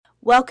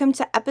Welcome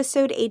to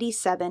episode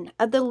 87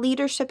 of the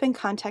Leadership in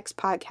Context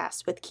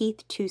podcast with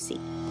Keith Tusey.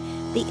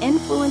 The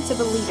influence of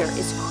a leader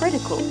is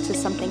critical to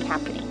something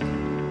happening.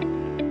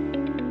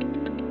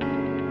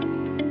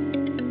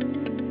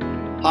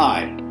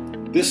 Hi,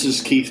 this is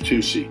Keith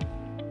Tusey.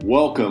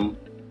 Welcome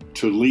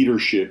to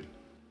Leadership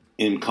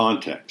in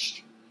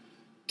Context.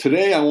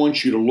 Today I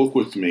want you to look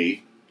with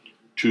me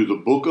to the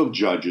book of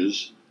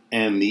Judges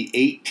and the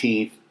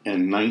 18th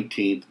and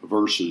 19th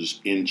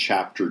verses in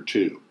chapter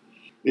 2.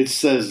 It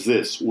says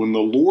this: when the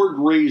Lord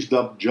raised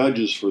up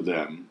judges for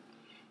them,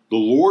 the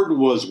Lord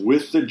was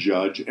with the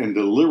judge and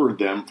delivered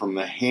them from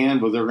the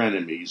hand of their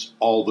enemies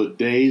all the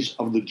days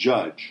of the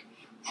judge.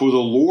 For the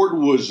Lord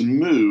was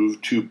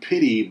moved to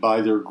pity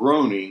by their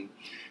groaning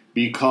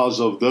because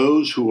of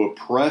those who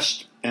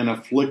oppressed and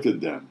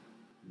afflicted them.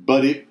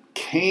 But it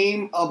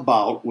came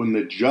about when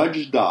the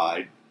judge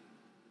died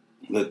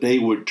that they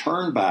would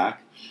turn back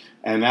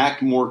and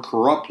act more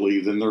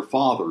corruptly than their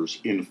fathers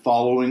in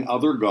following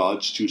other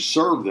gods to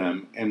serve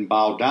them and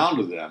bow down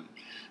to them.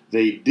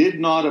 They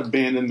did not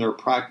abandon their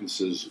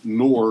practices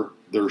nor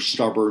their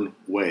stubborn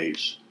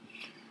ways.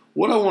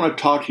 What I want to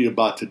talk to you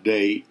about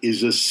today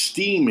is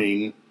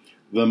esteeming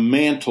the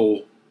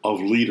mantle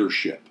of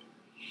leadership.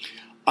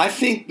 I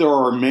think there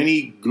are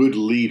many good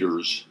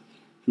leaders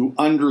who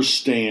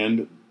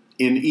understand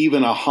in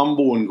even a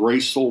humble and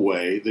graceful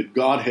way that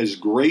God has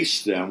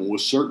graced them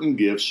with certain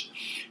gifts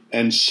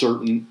and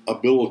certain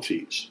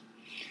abilities.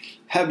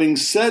 Having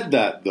said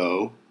that,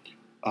 though,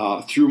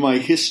 through my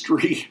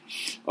history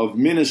of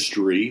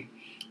ministry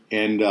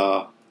and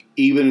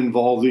even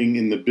involving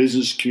in the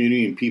business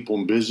community and people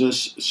in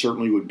business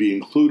certainly would be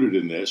included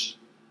in this,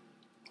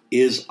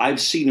 is I've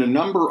seen a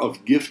number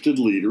of gifted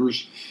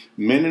leaders,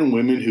 men and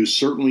women who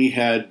certainly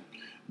had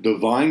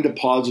divine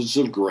deposits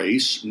of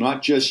grace,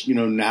 not just,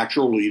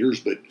 natural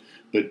leaders,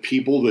 but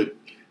people that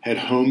had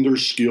honed their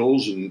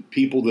skills and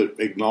people that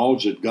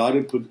acknowledged that God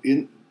had put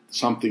in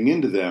something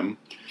into them.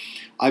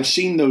 I've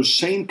seen those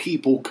same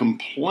people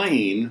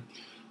complain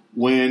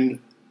when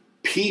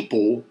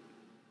people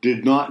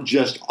did not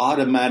just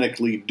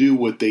automatically do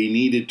what they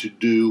needed to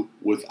do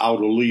without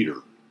a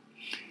leader.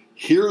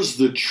 Here's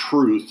the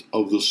truth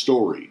of the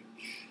story.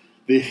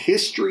 The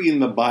history in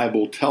the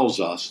Bible tells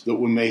us that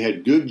when they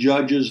had good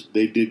judges,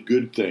 they did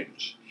good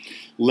things.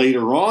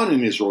 Later on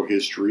in Israel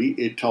history,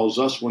 it tells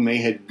us when they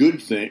had good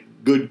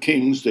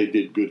kings, they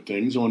did good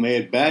things. And when they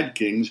had bad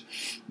kings,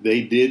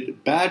 they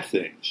did bad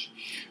things.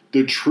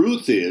 The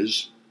truth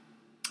is,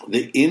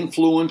 the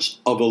influence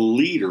of a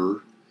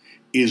leader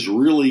is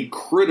really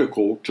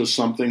critical to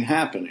something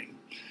happening.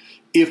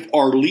 If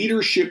our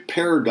leadership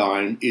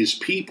paradigm is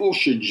people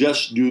should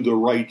just do the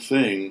right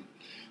thing,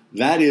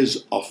 that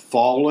is a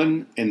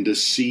fallen and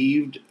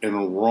deceived and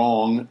a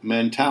wrong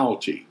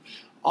mentality.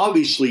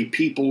 Obviously,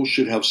 people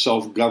should have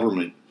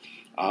self-government,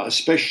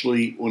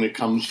 especially when it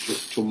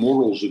comes to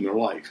morals in their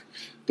life.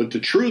 But the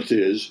truth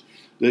is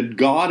that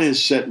God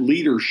has set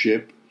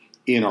leadership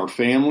in our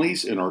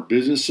families, in our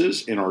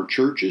businesses, in our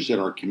churches, in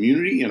our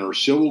community, in our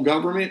civil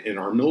government, in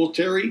our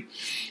military,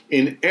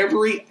 in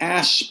every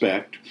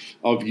aspect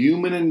of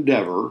human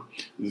endeavor.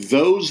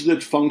 Those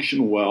that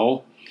function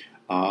well,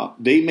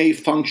 they may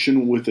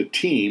function with a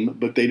team,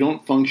 but they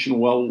don't function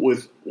well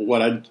with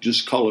what I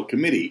just call a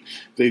committee.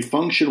 They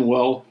function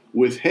well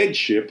with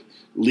headship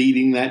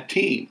leading that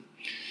team.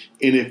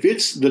 And if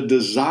it's the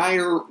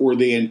desire or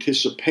the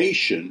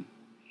anticipation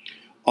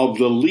of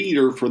the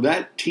leader for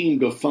that team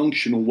to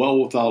function well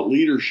without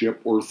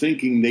leadership, or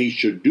thinking they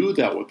should do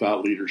that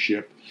without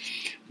leadership,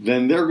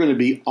 then they're going to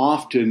be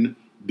often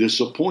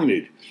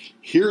disappointed.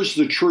 Here's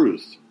the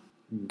truth.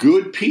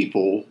 Good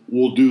people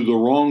will do the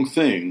wrong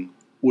thing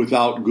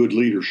without good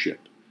leadership,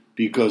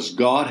 because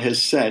God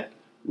has set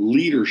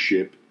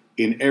leadership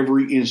in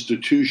every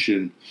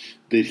institution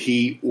that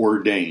He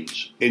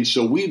ordains. And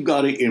so we've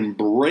got to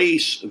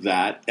embrace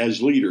that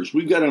as leaders.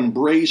 We've got to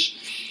embrace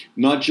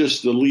not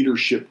just the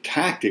leadership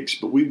tactics,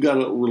 but we've got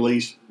to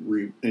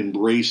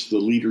embrace the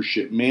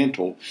leadership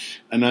mantle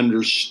and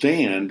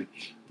understand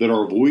that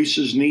our voice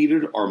is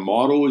needed, our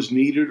motto is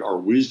needed, our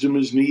wisdom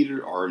is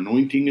needed, our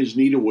anointing is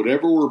needed,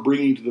 whatever we're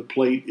bringing to the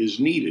plate is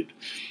needed.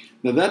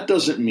 Now, that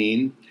doesn't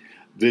mean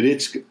that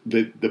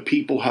that the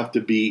people have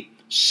to be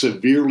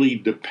severely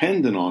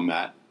dependent on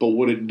that. But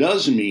what it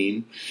does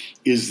mean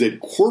is that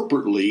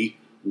corporately,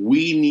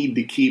 we need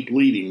to keep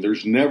leading.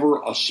 There's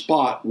never a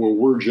spot where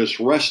we're just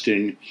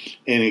resting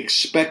and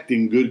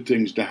expecting good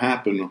things to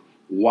happen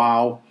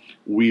while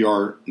we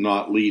are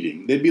not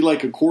leading. They'd be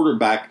like a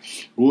quarterback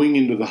going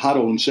into the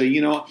huddle and say,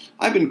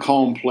 I've been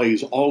calling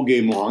plays all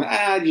game long.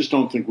 I just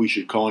don't think we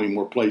should call any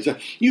more plays.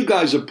 You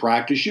guys have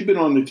practiced. You've been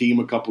on the team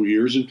a couple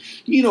years, and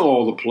you know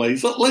all the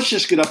plays. Let's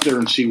just get up there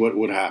and see what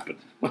would happen.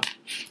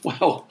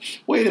 Well,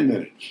 wait a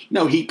minute.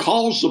 No, he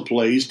calls the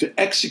plays to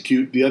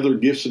execute the other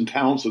gifts and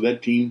talents of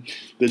that team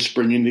that's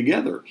bringing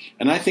together.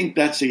 And I think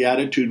that's the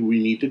attitude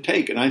we need to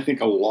take. And I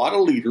think a lot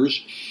of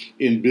leaders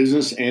in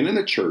business and in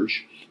the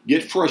church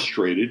get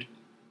frustrated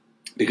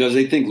because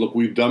they think, look,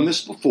 we've done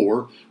this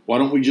before. Why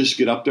don't we just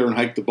get up there and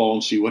hike the ball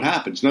and see what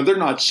happens? Now, they're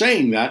not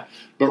saying that,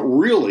 but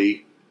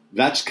really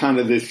that's kind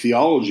of the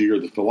theology or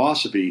the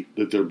philosophy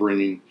that they're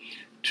bringing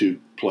to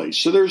place.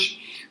 So there's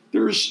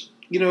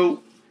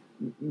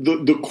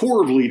the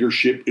core of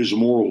leadership is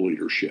moral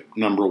leadership,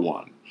 number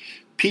one.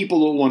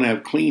 People that want to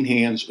have clean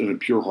hands and a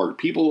pure heart.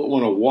 People that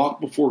want to walk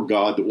before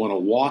God, that want to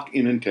walk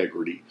in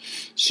integrity.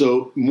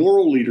 So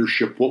moral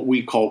leadership, what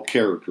we call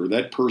character,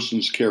 that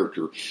person's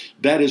character,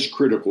 that is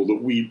critical,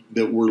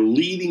 that we're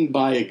leading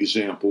by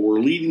example. We're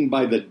leading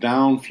by the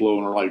downflow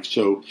in our life.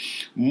 So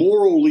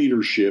moral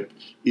leadership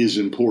is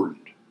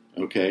important,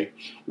 okay?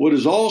 What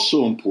is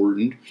also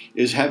important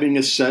is having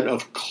a set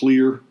of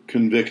clear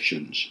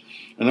convictions.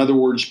 In other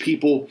words,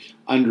 people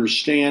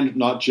understand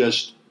not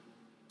just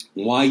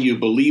why you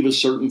believe a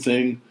certain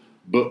thing,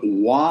 but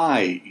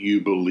why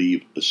you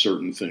believe a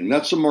certain thing.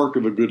 That's a mark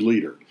of a good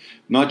leader.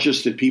 Not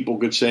just that people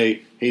could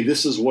say, hey,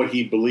 this is what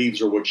he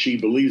believes or what she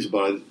believes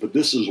about it, but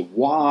this is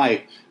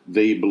why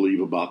they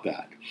believe about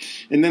that.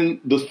 And then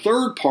the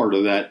third part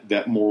of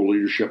that moral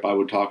leadership I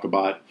would talk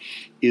about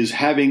is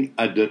having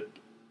a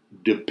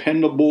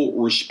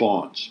dependable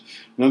response.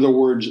 In other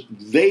words,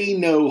 they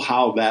know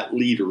how that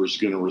leader is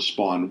going to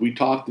respond. We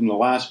talked in the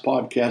last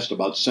podcast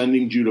about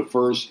sending Judah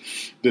first,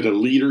 that a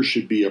leader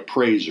should be a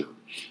praiser.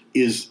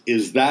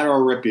 Is that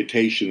our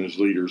reputation as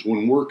leaders?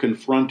 When we're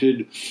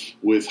confronted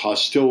with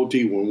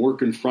hostility, when we're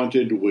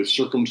confronted with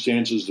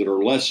circumstances that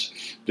are less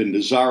than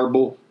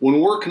desirable,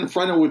 when we're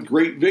confronted with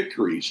great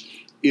victories,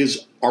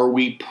 are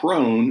we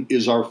prone?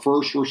 Is our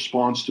first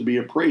response to be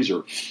a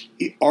praiser?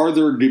 Are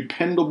there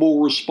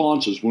dependable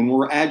responses? When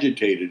we're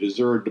agitated, is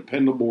there a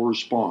dependable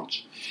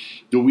response?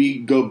 Do we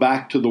go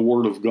back to the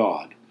Word of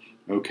God?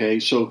 Okay,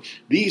 so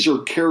these are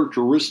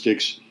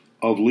characteristics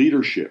of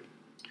leadership.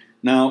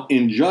 Now,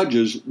 in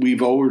Judges,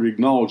 we've already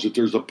acknowledged that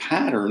there's a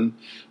pattern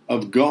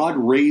of God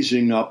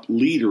raising up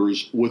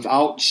leaders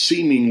without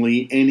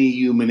seemingly any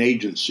human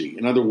agency.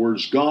 In other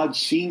words, God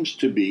seems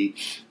to be,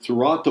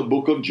 throughout the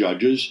book of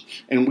Judges,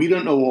 and we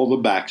don't know all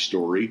the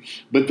backstory,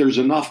 but there's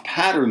enough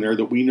pattern there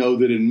that we know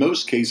that in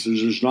most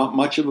cases there's not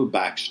much of a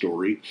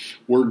backstory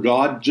where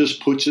God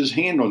just puts his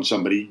hand on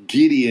somebody.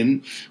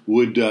 Gideon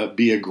would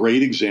be a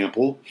great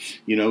example.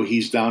 You know,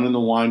 he's down in the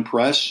wine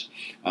press,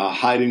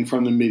 hiding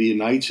from the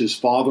Midianites. His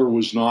father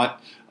was not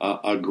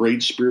a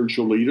great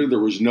spiritual leader. There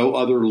was no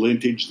other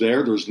lineage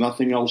there. There's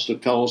nothing else to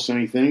tell us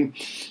anything.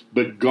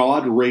 But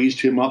God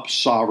raised him up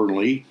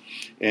sovereignly,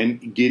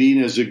 and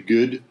Gideon is a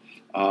good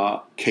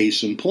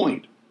case in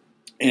point.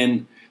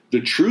 And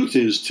the truth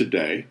is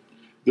today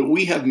that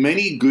we have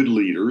many good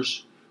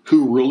leaders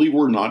who really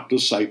were not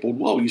discipled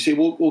well. You say,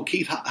 well,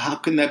 Keith, how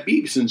can that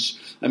be? Since,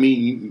 I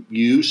mean,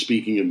 you,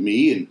 speaking of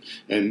me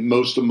and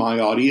most of my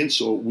audience,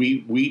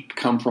 we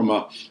come from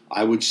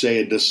I would say,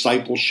 a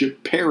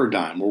discipleship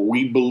paradigm where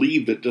we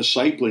believe that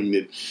discipling,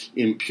 that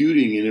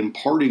imputing and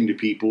imparting to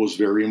people is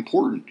very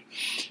important.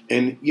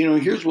 And,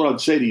 here's what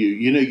I'd say to you.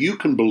 You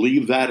can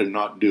believe that and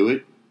not do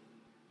it.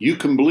 You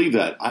can believe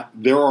that.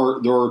 There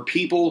are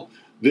people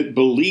that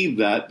believe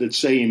that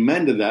say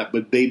amen to that,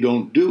 but they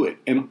don't do it.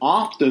 And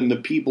often the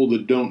people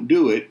that don't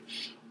do it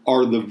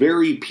are the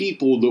very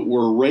people that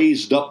were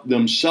raised up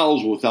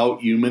themselves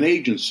without human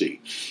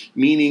agency,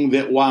 meaning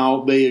that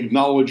while they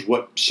acknowledge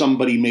what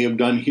somebody may have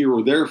done here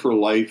or there for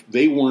life,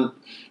 they weren't,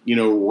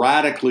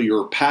 radically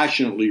or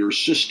passionately or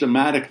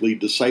systematically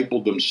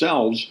discipled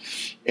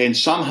themselves, and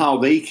somehow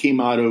they came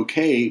out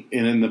okay,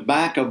 and in the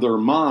back of their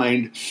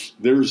mind,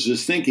 there's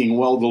this thinking,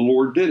 well, the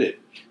Lord did it.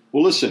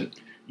 Well, listen,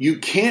 you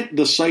can't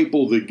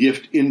disciple the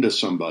gift into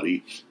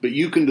somebody, but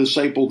you can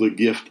disciple the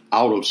gift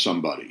out of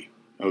somebody,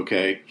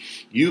 okay?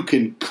 You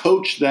can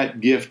coach that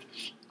gift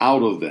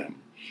out of them.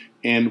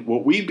 And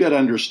what we've got to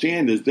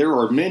understand is there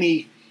are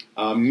many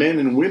men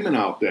and women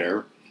out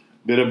there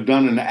that have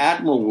done an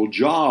admirable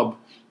job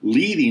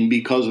leading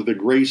because of the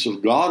grace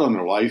of God on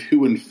their life,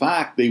 who in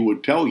fact, they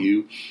would tell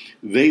you,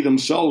 they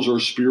themselves are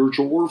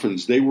spiritual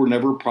orphans. They were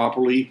never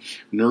properly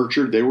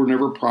nurtured. They were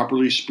never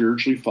properly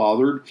spiritually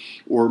fathered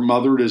or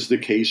mothered, as the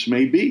case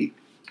may be.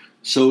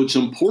 So it's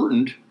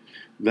important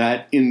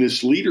that in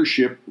this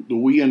leadership,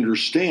 we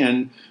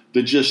understand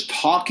that just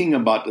talking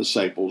about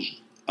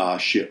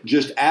discipleship,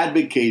 just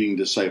advocating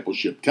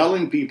discipleship,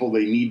 telling people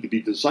they need to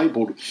be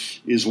discipled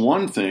is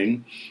one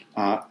thing.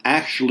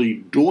 Actually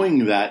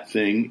doing that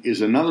thing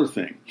is another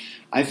thing.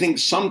 I think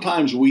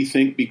sometimes we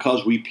think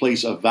because we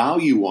place a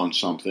value on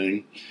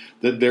something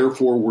that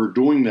therefore we're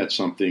doing that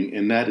something,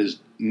 and that is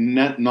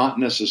not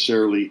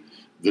necessarily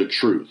the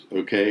truth,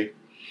 okay?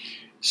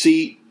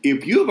 See,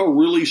 if you have a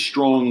really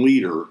strong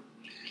leader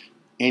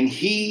and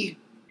he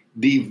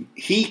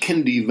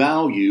can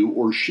devalue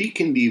or she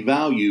can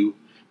devalue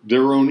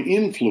their own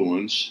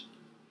influence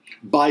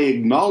by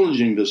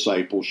acknowledging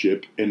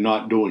discipleship and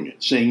not doing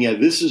it, saying, yeah,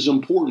 this is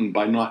important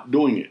by not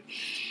doing it.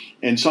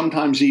 And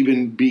sometimes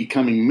even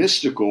becoming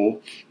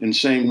mystical and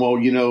saying, well,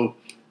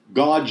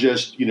 God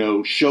just,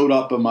 showed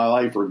up in my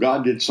life, or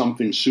God did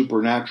something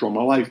supernatural in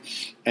my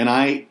life. And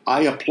I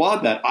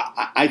applaud that.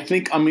 I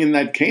think I'm in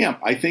that camp.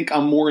 I think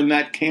I'm more in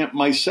that camp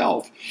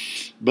myself.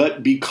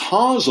 But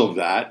because of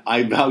that,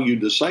 I value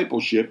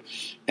discipleship,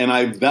 and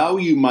I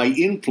value my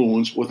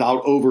influence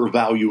without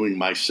overvaluing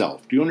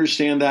myself. Do you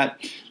understand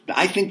that?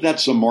 I think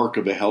that's the mark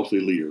of a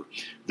healthy leader.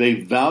 They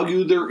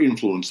value their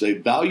influence. They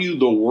value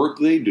the work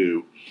they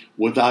do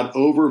without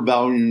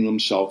overvaluing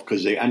themselves,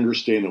 because they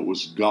understand it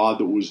was God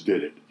that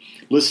did it.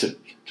 Listen,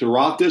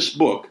 throughout this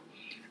book,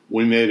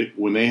 when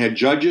they had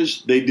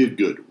judges, they did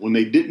good. When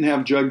they didn't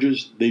have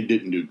judges, they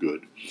didn't do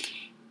good.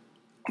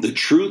 The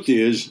truth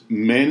is,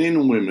 men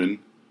and women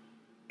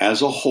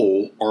as a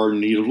whole are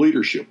in need of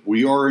leadership.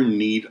 We are in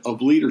need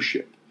of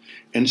leadership.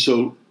 And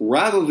so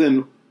rather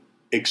than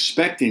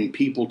expecting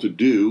people to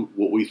do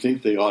what we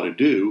think they ought to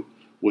do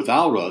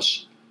without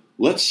us,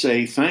 let's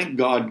say, thank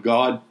God,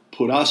 God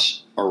put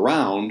us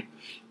around,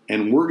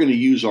 and we're going to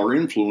use our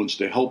influence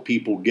to help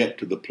people get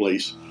to the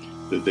place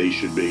that they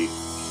should be.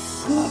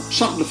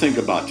 Something to think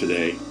about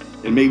today,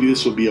 and maybe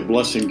this will be a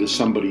blessing to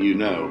somebody you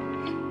know.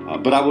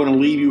 But I want to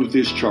leave you with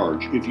this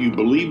charge. If you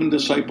believe in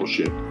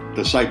discipleship,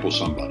 disciple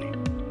somebody.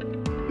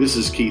 This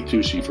is Keith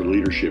Tusey for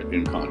Leadership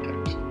in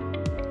Context.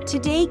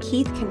 Today,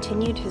 Keith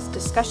continued his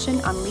discussion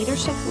on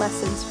leadership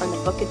lessons from the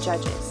Book of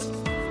Judges.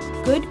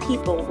 Good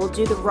people will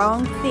do the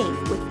wrong thing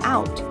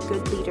without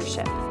good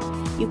leadership.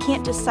 You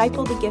can't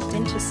disciple the gift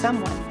into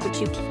someone, but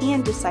you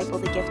can disciple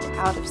the gift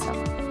out of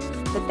someone.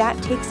 But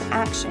that takes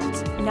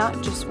actions,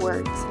 not just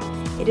words.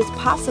 It is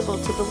possible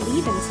to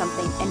believe in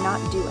something and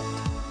not do it.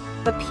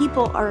 But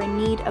people are in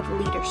need of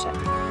leadership.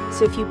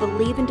 So if you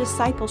believe in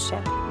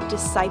discipleship,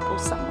 disciple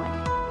someone.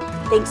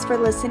 Thanks for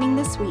listening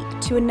this week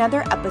to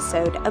another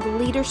episode of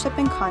Leadership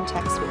in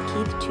Context with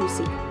Keith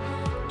Tusey.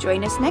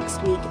 Join us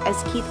next week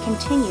as Keith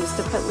continues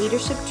to put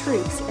leadership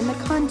truths in the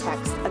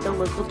context of the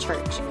local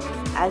church.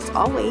 As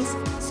always,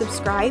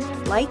 subscribe,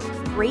 like,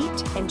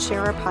 rate, and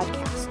share our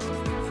podcast.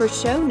 For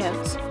show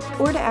notes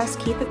or to ask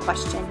Keith a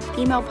question,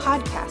 email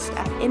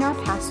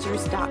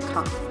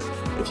podcast@innerpastors.com.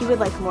 If you would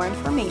like more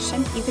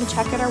information, you can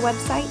check out our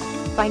website,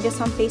 find us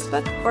on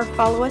Facebook, or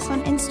follow us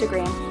on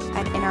Instagram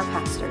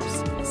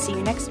 @innerpastors. See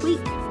you next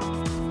week.